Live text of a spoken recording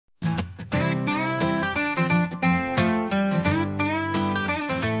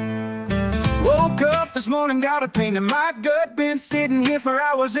this morning, got a pain in my gut. Been sitting here for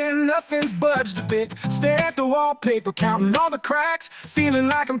hours and nothing's budged a bit. Stare at the wallpaper, counting all the cracks, feeling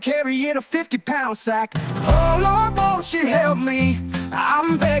like I'm carrying a 50-pound sack. Oh Lord, won't you help me?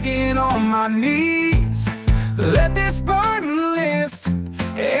 I'm begging on my knees. Let this burden lift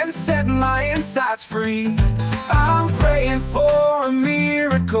and set my insides free. I'm praying for a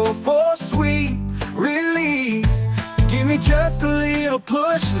miracle, for sweet release. Give me just a little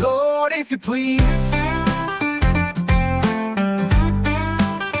push, Lord, if you please.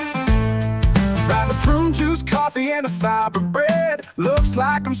 Try the prune juice, coffee, and a fiber bread. Looks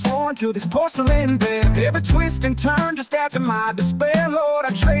like I'm sworn to this porcelain bed. Every twist and turn just adds to my despair. Lord,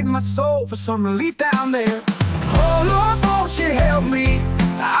 I trade my soul for some relief down there. Oh Lord, won't you help me?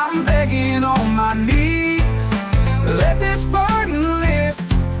 I'm begging on my knees. Let this burden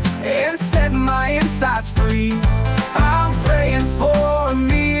lift and set my insides free. I'm praying for a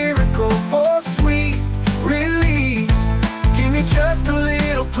miracle, for sweet release. Give me just a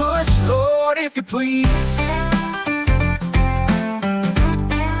little push, Lord, if you please.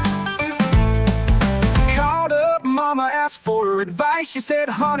 Called up mama, asked for her advice. She said,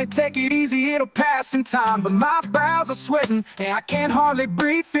 honey, take it easy, it'll pass in time. But my brows are sweating and I can't hardly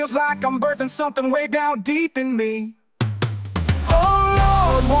breathe. Feels like I'm birthing something way down deep in me.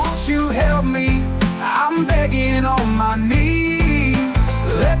 Oh Lord, won't you help me? I'm begging on my knees.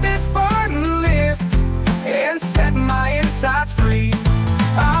 Let this burden lift and set my insides free.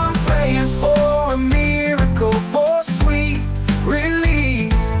 I'm praying for a miracle, for sweet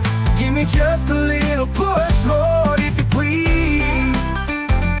release. Give me just a little push, Lord, if you please.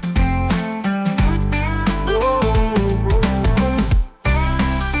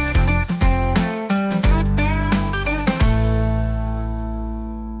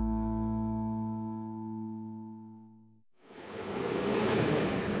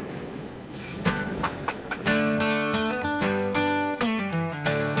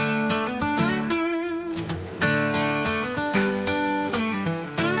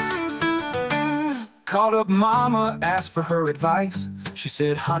 Called up mama, asked for her advice. She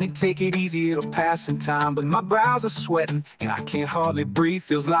said, honey, take it easy, it'll pass in time. But my brows are sweating and I can't hardly breathe.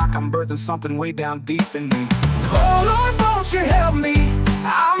 Feels like I'm birthing something way down deep in me. Oh Lord, won't you help me?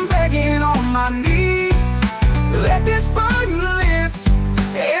 I'm begging on my knees. Let this burden lift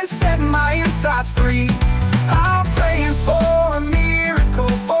and set my insides free. I'm praying for a miracle,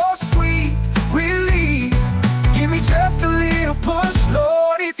 for sweet release. Give me just a little push,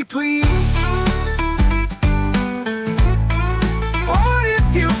 Lord, if you please.